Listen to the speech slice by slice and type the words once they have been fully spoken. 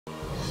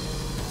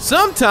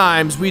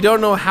Sometimes we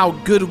don't know how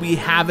good we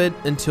have it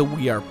until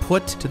we are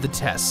put to the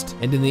test.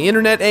 And in the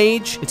internet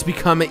age, it's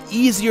become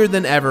easier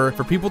than ever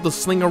for people to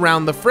sling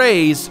around the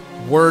phrase,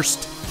 worst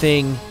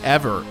thing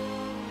ever.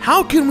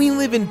 How can we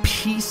live in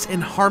peace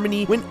and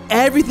harmony when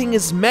everything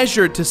is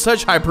measured to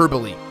such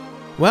hyperbole?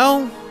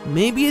 Well,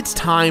 maybe it's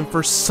time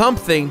for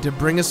something to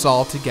bring us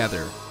all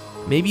together.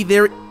 Maybe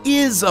there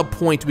is a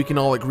point we can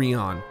all agree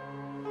on.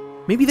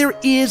 Maybe there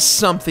is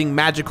something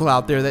magical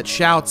out there that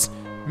shouts,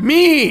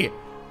 "Me!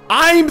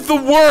 I'm the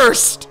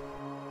worst!"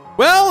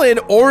 Well, it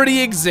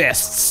already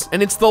exists,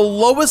 and it's the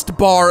lowest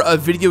bar a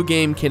video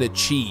game can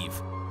achieve.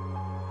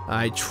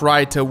 I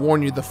tried to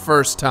warn you the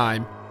first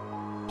time.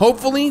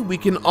 Hopefully, we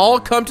can all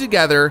come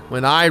together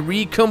when I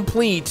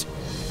recomplete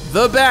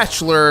The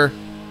Bachelor,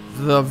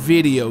 the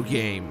video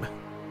game.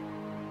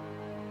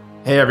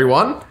 Hey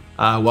everyone,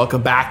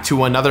 welcome back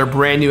to another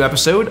brand new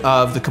episode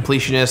of the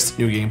Completionist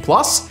New Game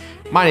Plus.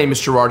 My name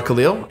is Gerard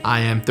Khalil,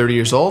 I am 30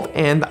 years old,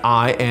 and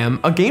I am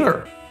a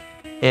gamer.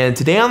 And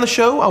today on the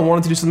show, I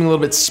wanted to do something a little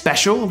bit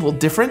special, a little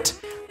different.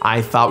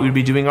 I thought we'd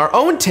be doing our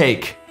own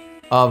take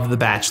of The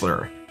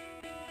Bachelor.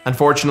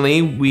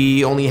 Unfortunately,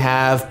 we only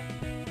have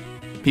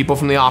people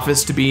from the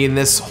office to be in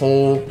this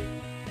whole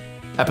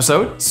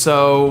episode,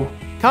 so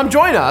come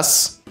join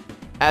us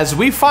as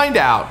we find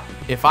out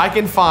if I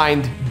can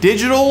find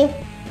digital,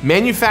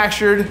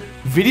 manufactured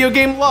video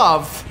game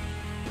love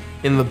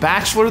in The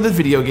Bachelor, the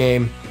video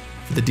game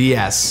for the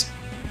DS.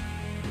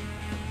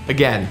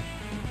 Again.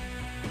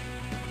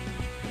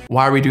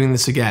 Why are we doing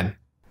this again?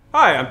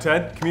 Hi, I'm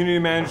Ted, community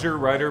manager,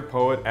 writer,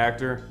 poet,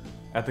 actor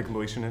at the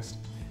Completionist.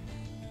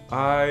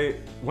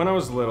 When I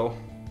was little,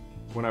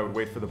 when I would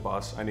wait for the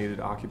bus, I needed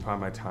to occupy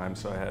my time,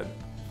 so I had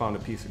found a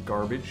piece of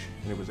garbage,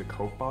 and it was a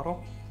Coke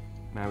bottle,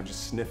 and I would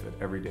just sniff it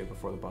every day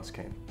before the bus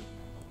came.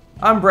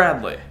 I'm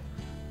Bradley.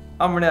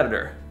 I'm an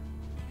editor.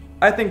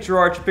 I think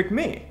Gerard should pick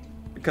me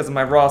because of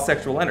my raw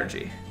sexual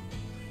energy.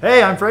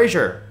 Hey, I'm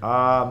Frazier.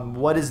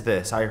 What is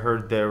this? I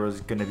heard there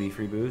was gonna be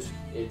free booze.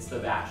 It's The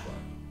Bachelor.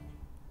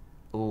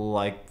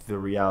 Like the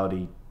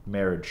reality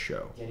marriage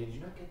show. Yeah, did you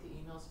not get the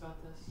emails about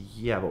this?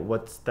 Yeah, but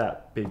what's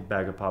that big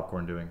bag of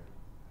popcorn doing?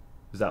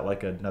 Is that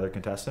like another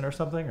contestant or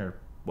something, or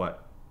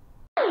what?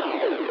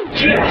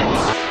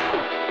 Yes!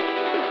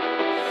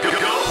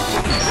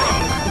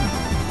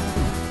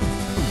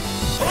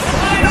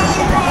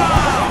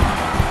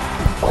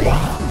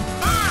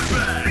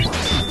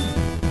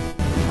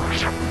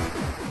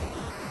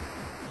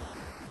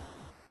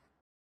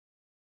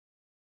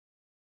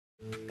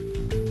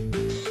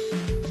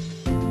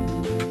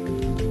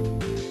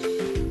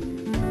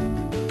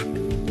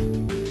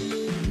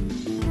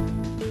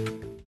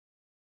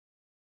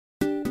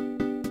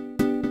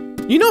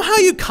 You know how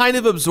you kind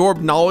of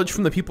absorb knowledge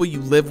from the people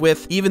you live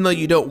with, even though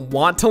you don't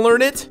want to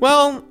learn it?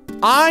 Well,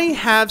 I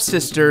have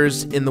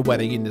sisters in the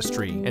wedding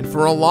industry, and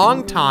for a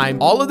long time,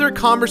 all of their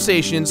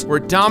conversations were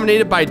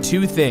dominated by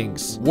two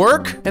things: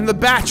 work and The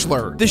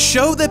Bachelor, the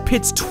show that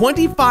pits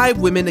 25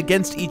 women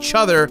against each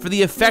other for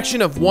the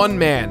affection of one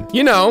man.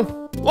 You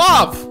know,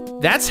 love.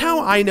 That's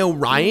how I know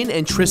Ryan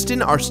and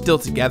Tristan are still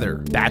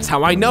together. That's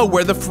how I know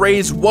where the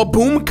phrase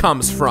 "waboom"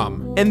 comes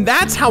from. And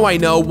that's how I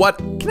know what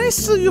 "can I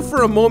steal you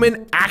for a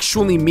moment"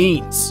 actually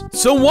means.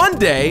 So one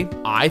day,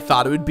 I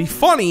thought it would be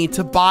funny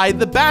to buy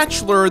The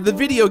Bachelor, the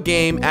video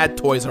game, at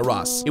Toys R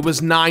Us. It was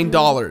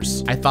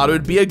 $9. I thought it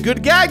would be a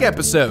good gag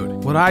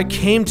episode. What I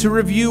came to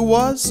review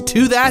was,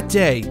 to that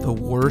day, the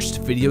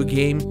worst video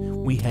game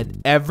we had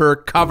ever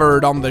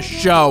covered on the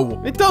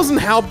show. It doesn't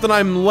help that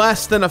I'm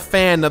less than a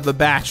fan of The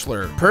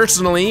Bachelor.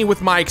 Personally,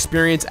 with my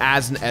experience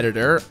as an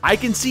editor, I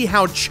can see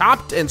how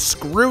chopped and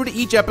screwed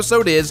each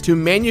episode is to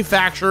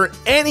manufacture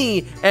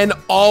any and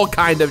all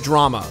kind of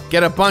drama.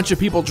 Get a bunch of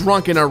people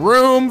drunk in a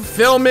room,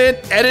 film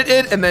it, edit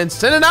it, and then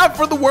send it out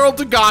for the world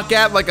to gawk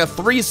at like a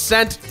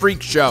 3-cent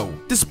freak show.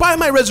 Despite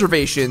my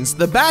reservations,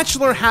 The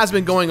Bachelor has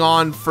been going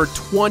on for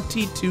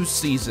 22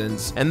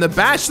 seasons, and The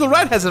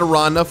Bachelorette has a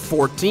run of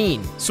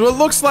 14. So it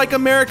looks like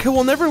America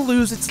will never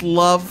lose its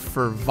love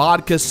for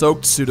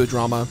vodka-soaked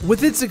pseudodrama.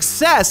 With its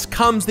success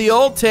comes the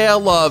old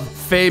tale of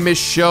famous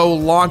show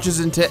launches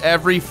into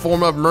every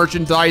form of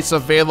merchandise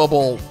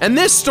available. And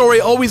this story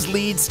always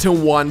leads to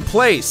one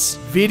place: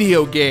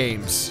 video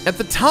games. At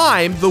the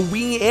time, the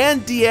Wii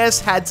and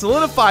DS had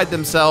solidified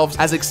themselves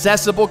as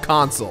accessible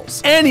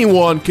consoles.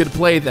 Anyone could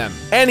play them.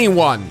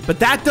 Anyone. But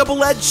that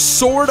double-edged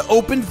sword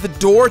opened the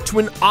door to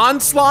an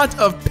onslaught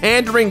of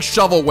pandering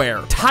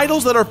shovelware.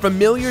 Titles that are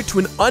familiar to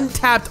an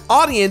untapped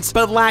audience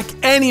but lack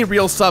any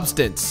real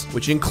substance,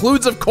 which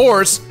includes, of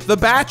course, The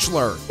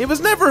Bachelor. It was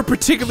never a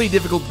particularly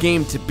difficult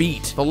game to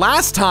beat. The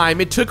last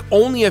time, it took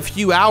only a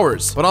few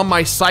hours, but on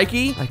my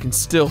psyche, I can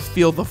still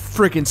feel the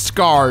friggin'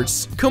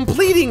 scars.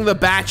 Completing The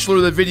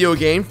Bachelor, the video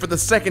game, for the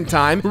second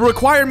time will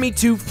require me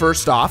to,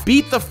 first off,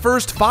 beat the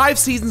first 5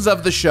 seasons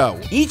of the show.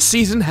 Each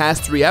season has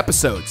 3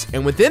 episodes,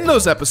 and within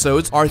those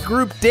episodes are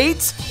group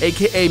dates,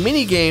 aka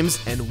mini games,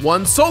 and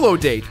one solo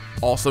date,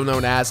 also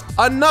known as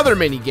another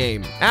mini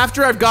game.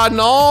 After I've gotten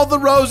all the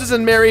roses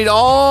and married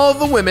all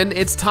the women,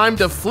 it's time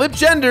to flip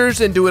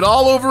genders and do it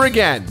all over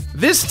again.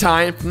 This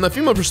time from the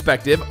female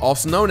perspective,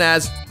 also known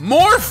as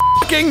more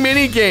fucking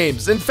mini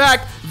games. In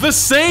fact, the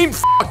same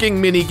fucking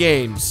mini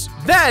games.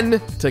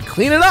 Then, to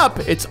clean it up,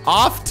 it's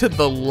off to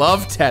the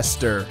love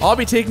tester. I'll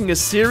be taking a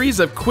series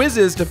of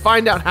quizzes to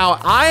find out how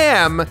I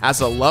am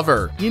as a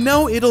lover. You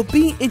know, it'll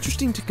be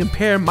interesting to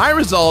compare my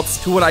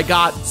results to what I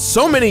got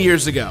so many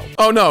years ago.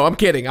 Oh no, I'm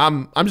kidding.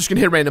 I'm just gonna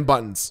hit random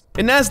buttons.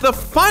 And as the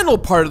final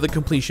part of the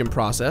completion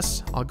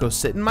process, I'll go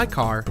sit in my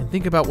car and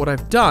think about what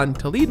I've done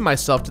to lead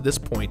myself to this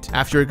point.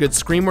 After a good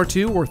scream or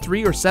 2 or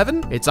 3 or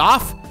 7, it's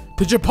off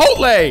to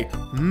Chipotle.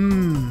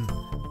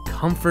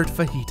 Comfort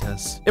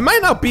fajitas. It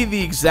might not be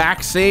the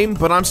exact same,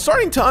 but I'm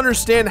starting to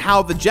understand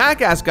how the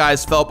Jackass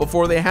guys felt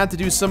before they had to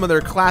do some of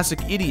their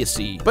classic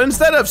idiocy. But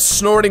instead of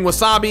snorting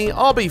wasabi,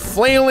 I'll be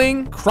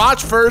flailing,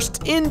 crotch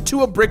first,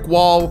 into a brick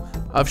wall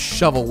of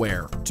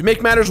shovelware. To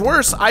make matters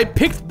worse, I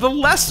picked the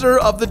lesser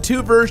of the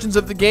 2 versions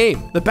of the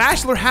game. The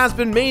Bachelor has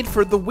been made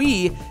for the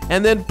Wii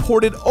and then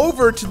ported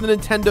over to the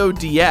Nintendo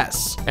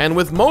DS. And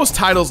with most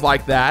titles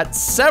like that,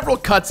 several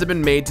cuts have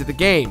been made to the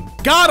game.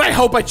 God, I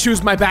hope I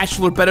choose my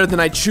Bachelor better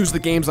than I choose the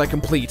games I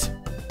complete.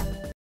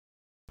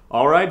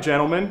 All right,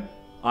 gentlemen.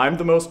 I'm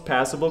the most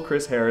passable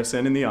Chris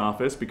Harrison in the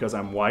office because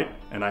I'm white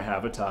and I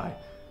have a tie.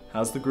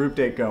 How's the group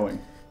date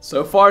going?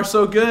 So far,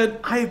 so good.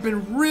 I have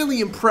been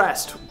really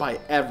impressed by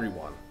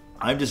everyone.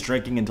 I'm just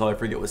drinking until I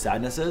forget what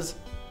sadness is.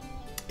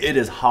 It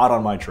is hot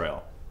on my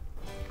trail.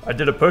 I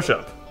did a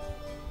push-up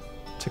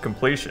to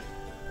completion.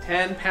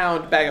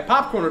 10-pound bag of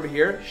popcorn over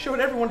here showed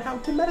everyone how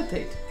to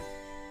meditate.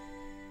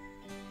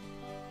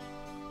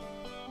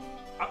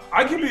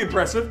 I can be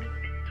impressive.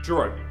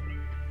 Gerard,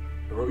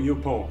 I wrote you a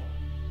poem.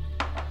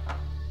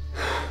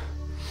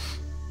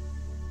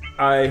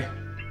 I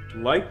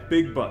like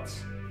big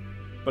butts,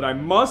 but I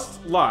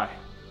must lie,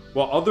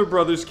 while other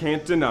brothers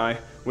can't deny.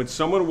 When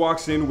someone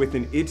walks in with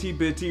an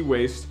itty-bitty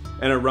waist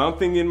and a round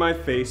thing in my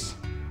face,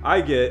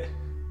 I get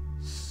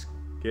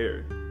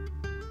scared.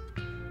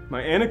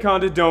 My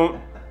anaconda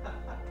don't.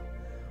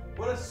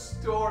 What a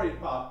story,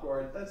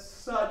 Popcorn. That's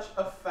such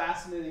a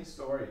fascinating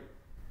story.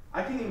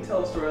 I can even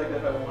tell a story like that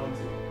if I wanted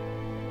to.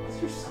 What's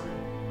your sign?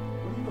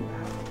 What are you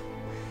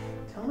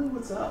about? Tell me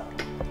what's up.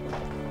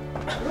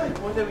 All right,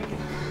 one day we can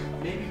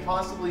maybe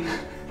possibly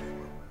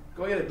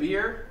go get a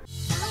beer.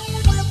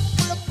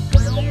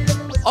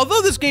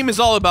 Although this game is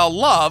all about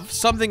love,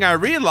 something I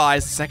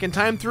realized the second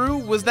time through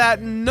was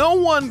that no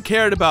one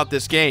cared about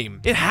this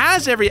game. It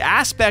has every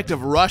aspect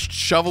of rushed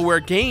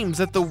shovelware games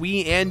that the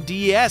Wii and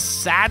DS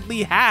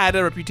sadly had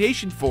a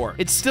reputation for.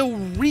 It still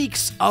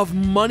reeks of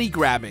money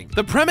grabbing.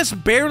 The premise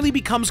barely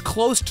becomes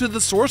close to the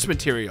source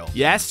material.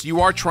 Yes,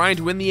 you are trying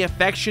to win the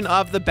affection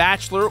of the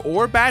Bachelor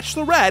or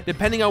Bachelorette,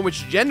 depending on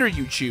which gender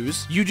you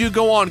choose. You do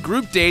go on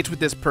group dates with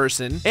this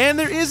person, and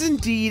there is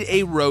indeed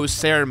a rose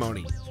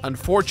ceremony.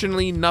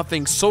 Unfortunately,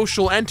 nothing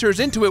social enters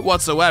into it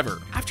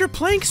whatsoever. After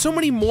playing so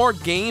many more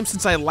games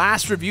since I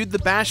last reviewed The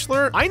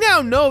Bachelor, I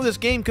now know this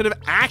game could have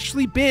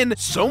actually been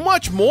so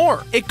much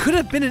more. It could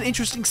have been an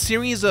interesting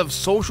series of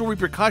social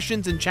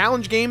repercussions and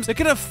challenge games that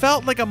could have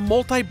felt like a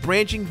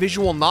multi-branching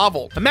visual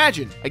novel.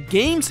 Imagine a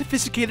game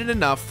sophisticated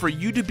enough for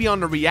you to be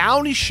on a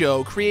reality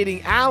show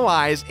creating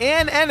allies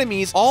and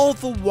enemies all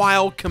the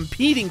while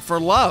competing for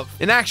love.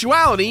 In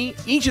actuality,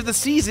 each of the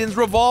seasons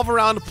revolve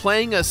around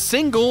playing a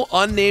single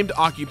unnamed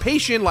occupation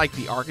like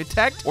the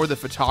architect or the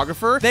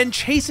photographer, then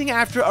chasing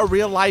after a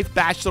real-life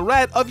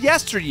bachelorette of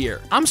yesteryear.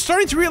 I'm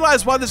starting to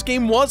realize why this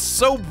game was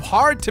so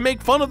hard to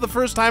make fun of the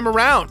first time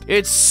around.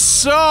 It's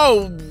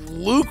so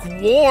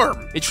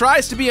lukewarm. It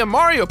tries to be a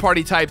Mario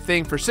Party type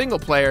thing for single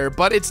player,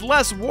 but it's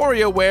less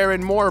WarioWare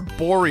and more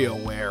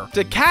BorioWare.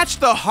 To catch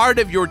the heart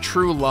of your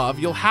true love,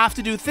 you'll have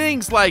to do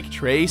things like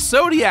trace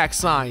zodiac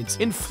signs,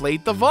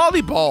 inflate the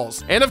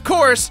volleyballs, and of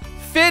course,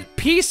 fit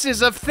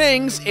pieces of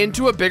things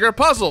into a bigger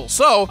puzzle.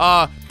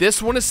 So,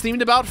 this one is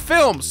themed about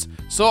films.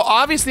 So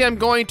obviously I'm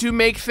going to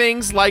make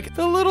things like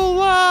the little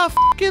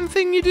fucking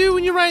thing you do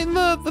when you're writing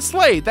the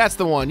slate. That's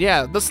the one,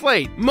 yeah, the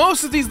slate.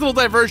 Most of these little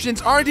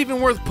diversions aren't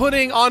even worth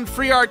putting on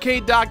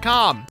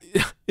freearcade.com.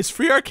 Is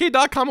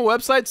freearcade.com a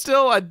website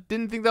still? I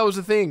didn't think that was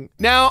a thing.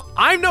 Now,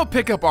 I'm no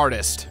pickup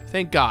artist,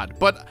 thank God,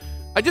 but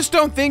I just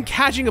don't think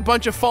catching a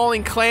bunch of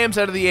falling clams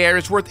out of the air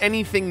is worth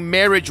anything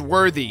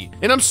marriage-worthy.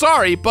 And I'm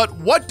sorry, but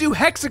what do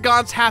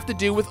hexagons have to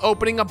do with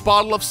opening a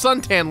bottle of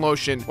suntan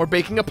lotion, or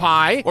baking a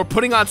pie, or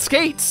putting on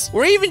skates,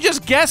 or even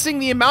just guessing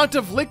the amount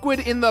of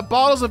liquid in the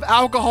bottles of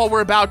alcohol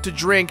we're about to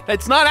drink?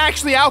 It's not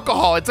actually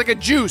alcohol, it's like a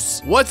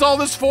juice. What's all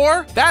this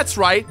for? That's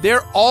right,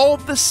 they're all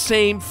the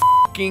same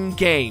fucking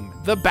game.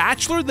 The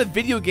Bachelor, the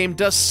video game,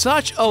 does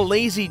such a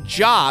lazy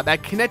job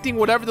at connecting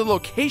whatever the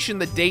location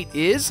the date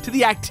is to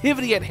the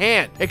activity at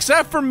hand,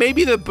 except for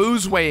maybe the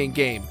booze weighing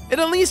game. It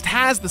at least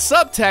has the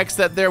subtext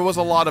that there was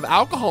a lot of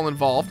alcohol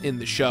involved in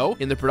the show,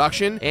 in the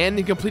production, and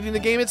in completing the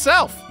game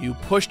itself. You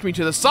pushed me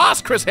to the sauce,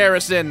 Chris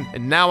Harrison,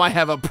 and now I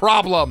have a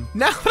problem.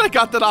 Now that I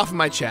got that off of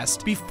my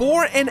chest,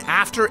 before and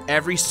after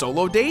every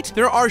solo date,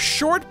 there are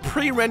short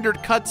pre-rendered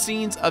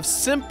cutscenes of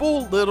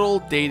simple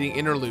little dating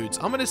interludes.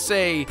 I'm gonna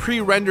say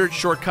pre-rendered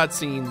short cutscenes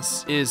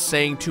cutscenes is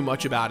saying too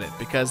much about it,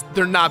 because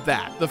they're not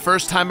that. The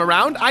first time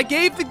around, I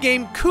gave the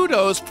game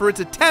kudos for its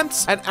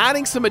attempts at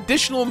adding some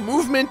additional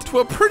movement to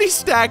a pretty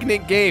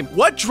stagnant game.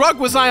 What drug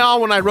was I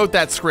on when I wrote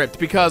that script?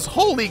 Because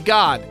holy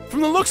God.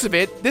 From the looks of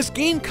it, this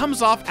game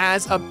comes off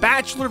as a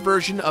Bachelor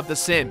version of The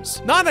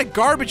Sims. Not a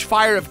garbage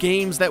fire of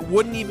games that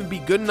wouldn't even be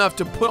good enough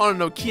to put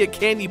on a Nokia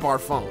candy bar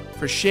phone.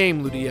 For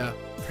shame, Ludia.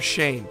 For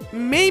shame.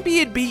 Maybe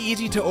it'd be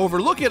easy to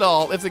overlook it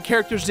all if the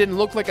characters didn't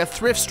look like a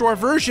thrift store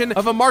version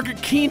of a Margaret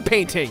Keane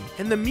painting.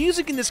 And the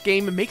music in this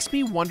game makes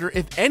me wonder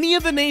if any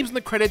of the names in the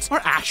credits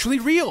are actually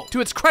real. To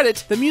its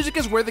credit, the music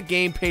is where the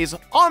game pays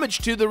homage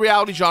to the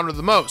reality genre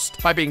the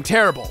most, by being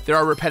terrible. There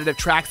are repetitive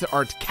tracks that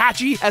aren't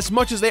catchy as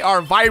much as they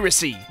are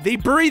virusy. They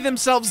bury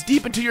themselves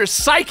deep into your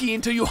psyche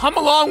until you hum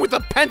along with a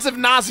pensive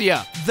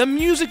nausea. The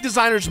music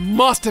designers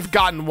must have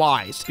gotten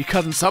wise,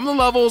 because in some of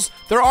the levels,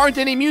 there aren't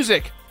any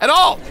music at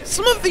all.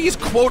 Some of these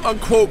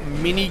quote-unquote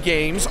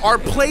mini-games are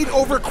played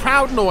over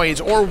crowd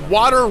noise or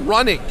water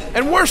running.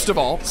 And worst of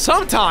all,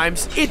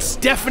 sometimes it's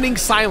deafening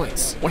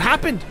silence. What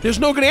happened? There's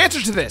no good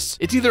answer to this.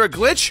 It's either a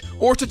glitch,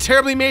 or it's a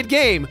terribly made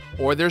game,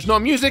 or there's no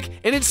music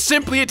and it's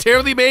simply a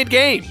terribly made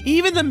game.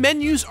 Even the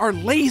menus are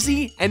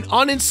lazy and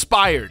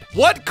uninspired.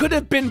 What could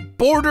have been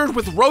bordered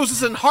with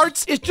roses and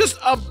hearts is just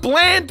a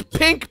bland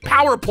pink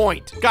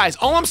PowerPoint. Guys,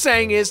 all I'm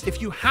saying is,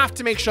 if you have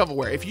to make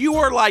shovelware, if you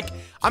are like,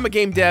 I'm a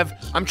game dev,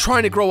 I'm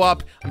trying to grow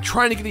up, I'm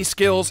trying to get these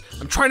skills,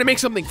 I'm trying to make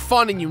something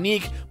fun and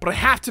unique, but I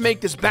have to make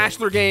this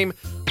Bachelor game,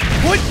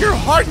 put your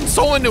heart and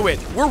soul into it.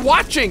 We're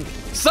watching.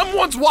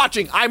 Someone's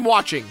watching. I'm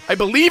watching. I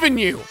believe in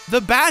you. The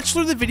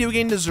Bachelor, the video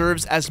game,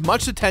 deserves as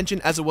much attention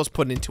as it was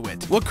put into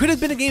it. What could have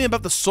been a game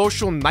about the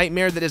social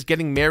nightmare that is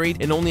getting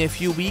married in only a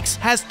few weeks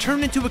has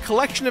turned into a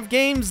collection of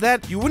games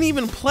that you wouldn't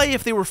even play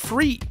if they were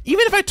free.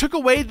 Even if I took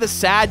away the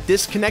sad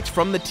disconnect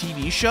from the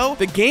TV show,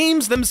 the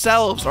games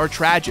themselves are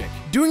tragic.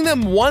 Doing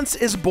them once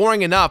is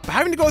boring enough, but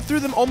having to go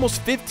through them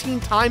almost 15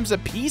 times a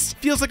piece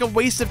feels like a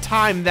waste of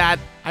time that,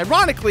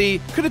 ironically,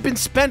 could have been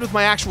spent with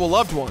my actual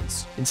loved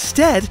ones.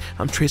 Instead,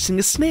 I'm tracing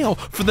a snail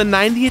for the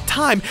 90th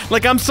time,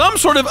 like I'm some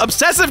sort of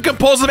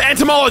obsessive-compulsive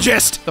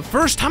entomologist. The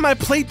first time I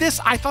played this,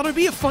 I thought it'd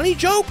be a funny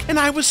joke, and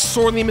I was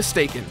sorely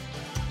mistaken.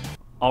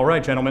 All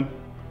right, gentlemen.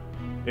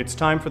 It's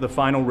time for the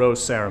final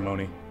rose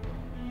ceremony.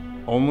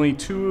 Only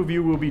 2 of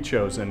you will be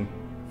chosen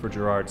for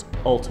Gerard's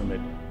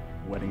ultimate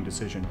wedding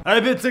decision. I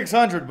bid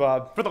 600,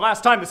 Bob. For the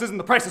last time, this isn't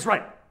The Price is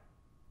Right.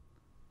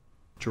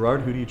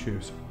 Gerard, who do you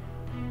choose?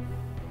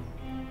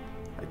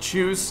 I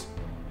choose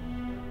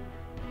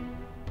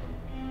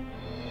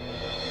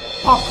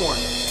popcorn.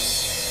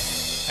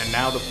 And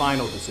now the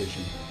final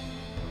decision.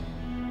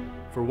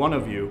 For one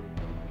of you,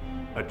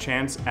 a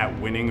chance at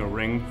winning a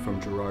ring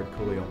from Gerard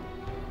Khalil.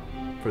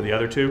 For the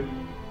other 2,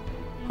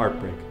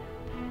 heartbreak.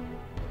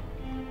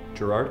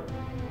 Gerard,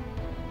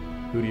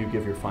 who do you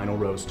give your final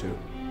rose to?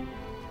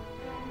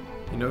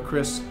 You know,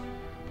 Chris,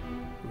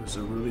 it was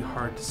a really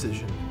hard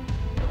decision.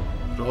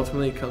 But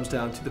ultimately, it comes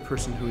down to the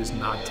person who is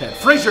not Ted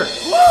Frazier.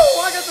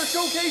 Whoa! I got the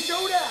Showcase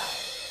Showdown!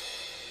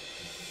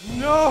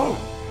 No!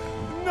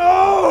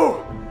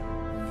 No!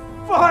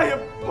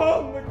 Fire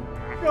upon the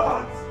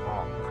gods!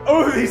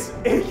 Oh, these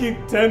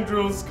aching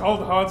tendrils called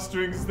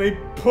heartstrings, they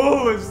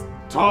pull as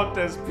taut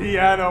as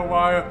piano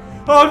wire.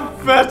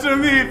 Unfetter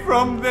me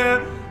from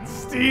their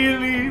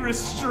steely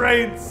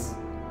restraints.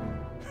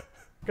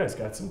 You guys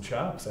got some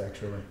chops,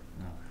 actually.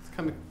 It's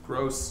kind of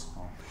gross.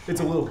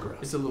 It's a little gross.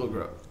 It's a little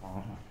gross.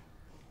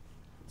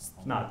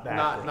 Not that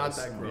Not gross.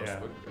 that gross. Yeah.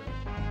 But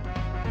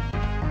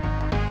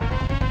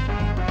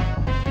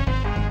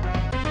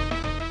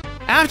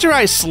After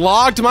I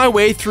slogged my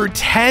way through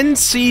 10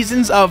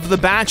 seasons of The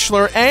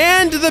Bachelor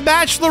and The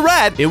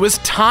Bachelorette, it was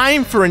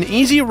time for an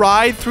easy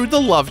ride through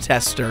the love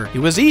tester. It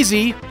was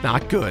easy,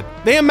 not good.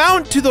 They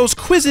amount to those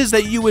quizzes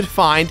that you would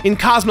find in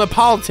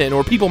Cosmopolitan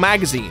or People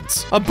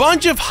magazines. A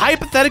bunch of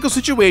hypothetical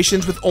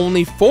situations with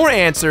only 4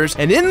 answers,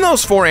 and in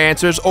those 4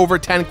 answers, over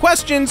 10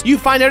 questions, you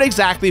find out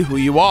exactly who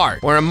you are.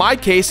 Or in my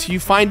case, you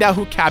find out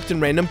who Captain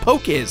Random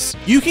Poke is.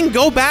 You can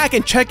go back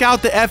and check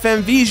out the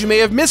FMVs you may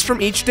have missed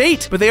from each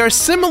date, but they are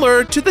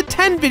similar to the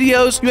 10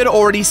 videos you had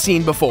already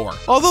seen before.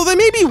 Although they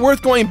may be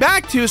worth going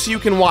back to so you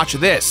can watch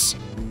this.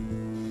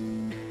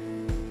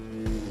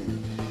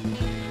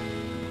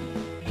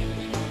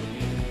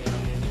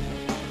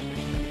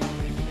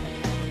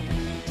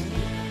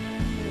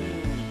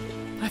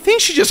 I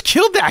think she just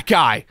killed that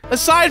guy.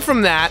 Aside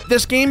from that,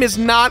 this game is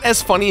not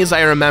as funny as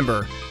I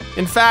remember.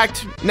 In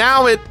fact,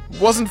 now it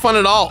wasn't fun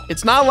at all.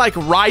 It's not like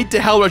Ride to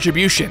Hell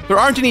Retribution. There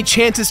aren't any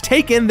chances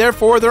taken,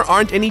 therefore there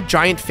aren't any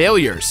giant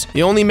failures.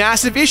 The only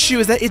massive issue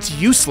is that it's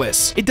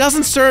useless. It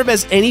doesn't serve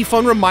as any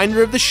fun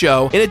reminder of the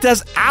show, and it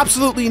does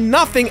absolutely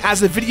nothing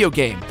as a video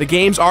game. The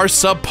games are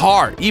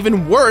subpar,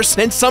 even worse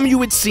than some you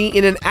would see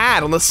in an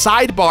ad on the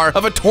sidebar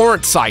of a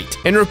torrent site.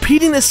 And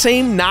repeating the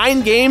same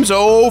 9 games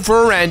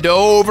over and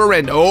over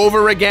and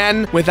over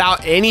again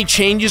without any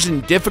changes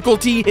in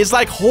difficulty is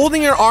like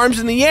holding your arms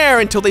in the air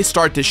until they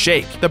start to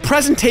shake. The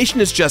presentation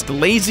Completion is just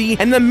lazy,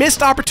 and the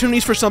missed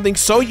opportunities for something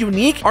so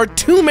unique are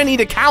too many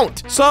to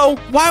count. So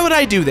why would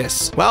I do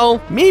this?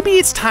 Well, maybe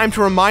it's time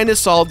to remind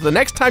us all that the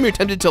next time you're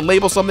tempted to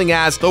label something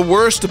as the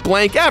worst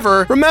blank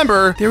ever,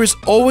 remember, there is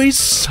always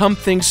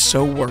something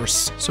so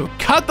worse. So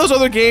cut those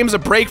other games a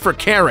break for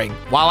caring.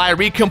 While I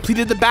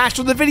recompleted The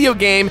Bachelor the video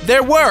game,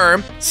 there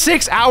were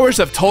 6 hours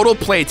of total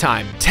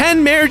playtime,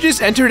 10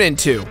 marriages entered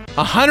into,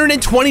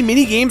 120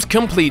 mini games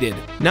completed,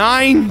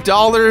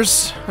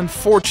 $9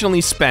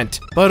 unfortunately spent,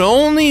 but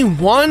only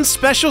one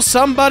special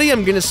somebody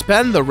I'm gonna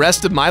spend the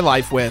rest of my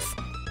life with.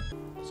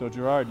 So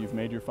Gerard, you've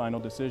made your final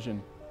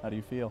decision. How do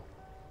you feel?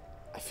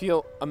 I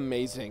feel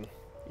amazing,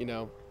 you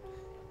know.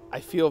 I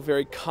feel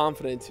very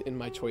confident in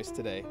my choice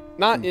today.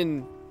 Not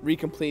in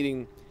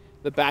recompleting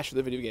The Bachelor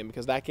the video game,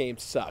 because that game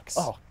sucks.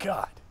 Oh,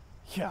 God.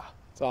 Yeah.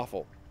 It's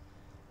awful.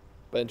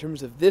 But in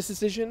terms of this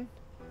decision,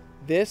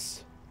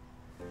 this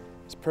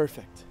is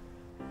perfect.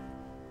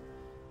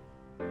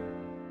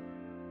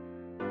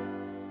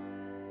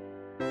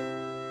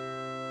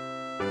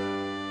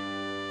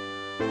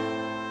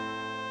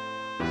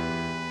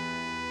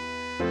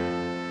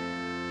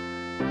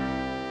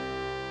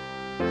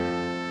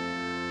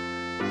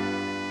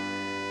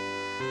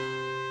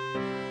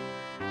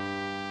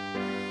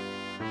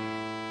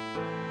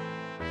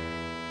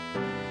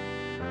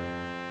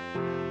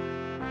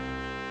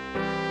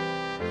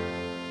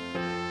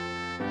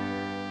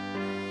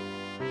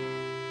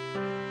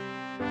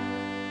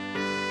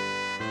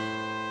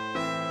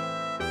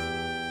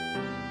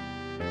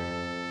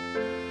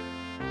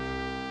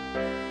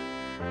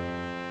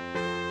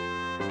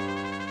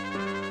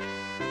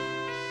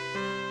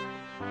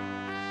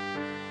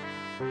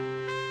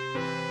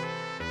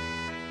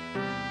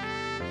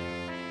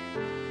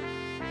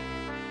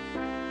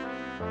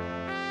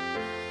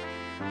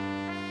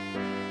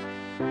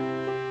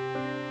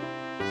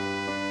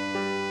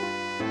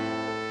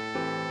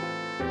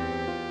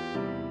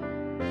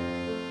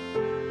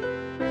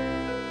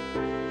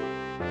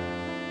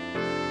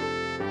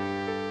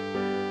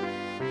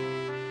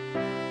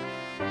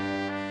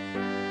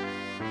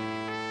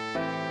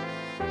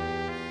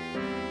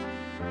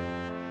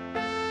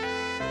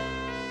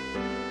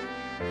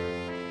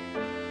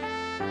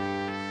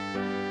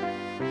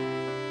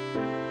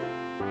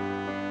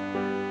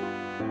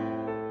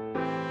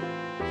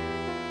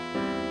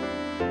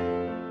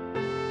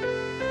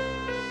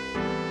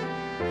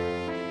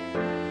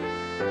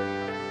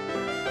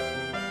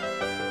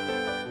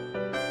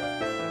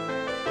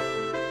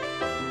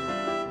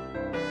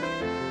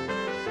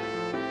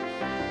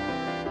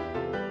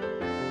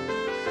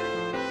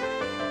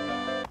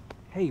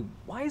 Hey,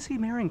 why is he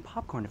marrying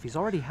Popcorn if he's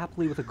already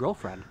happily with a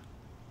girlfriend?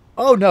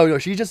 Oh, no,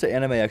 she's just at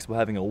Anime Expo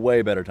having a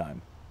way better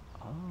time.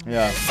 Oh.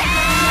 Yeah.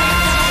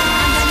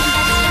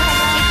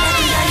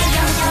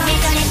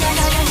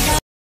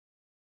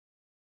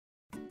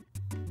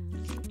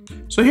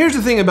 So here's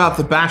the thing about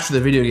The Bachelor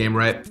the video game,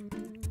 right?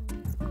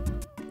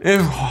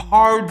 It's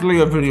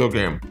hardly a video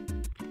game.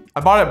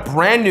 I bought it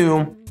brand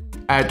new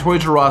at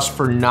Toys R Us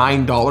for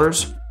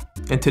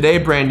 $9, and today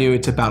brand new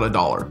it's about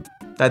 $1.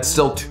 That's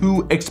still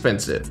too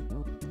expensive.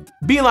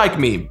 Be like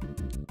me,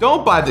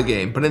 don't buy the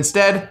game, but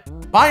instead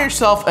buy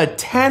yourself a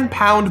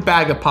 10-pound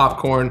bag of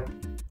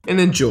popcorn and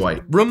enjoy.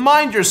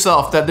 Remind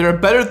yourself that there are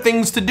better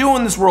things to do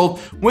in this world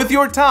with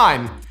your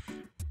time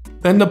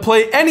than to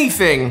play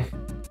anything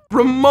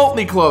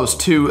remotely close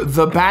to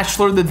The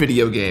Bachelor the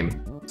video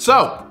game.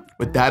 So,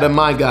 with that in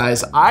mind,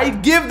 guys, I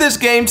give this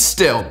game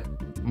still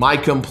my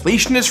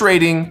completionist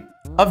rating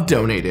of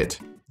donate it.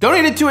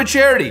 Donate it to a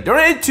charity.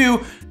 Donate it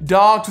to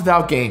Dogs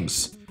Without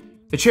Games,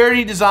 a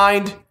charity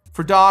designed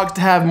for dogs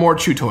to have more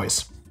chew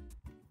toys.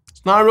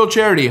 It's not a real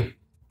charity,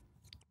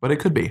 but it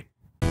could be.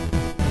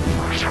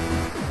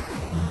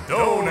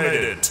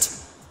 Donate it.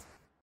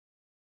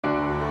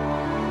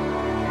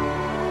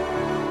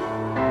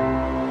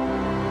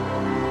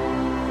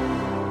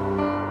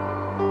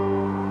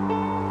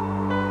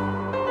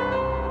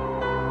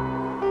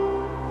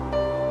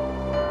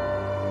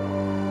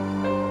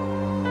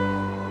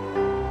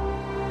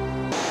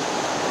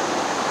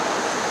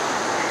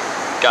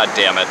 God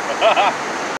damn it.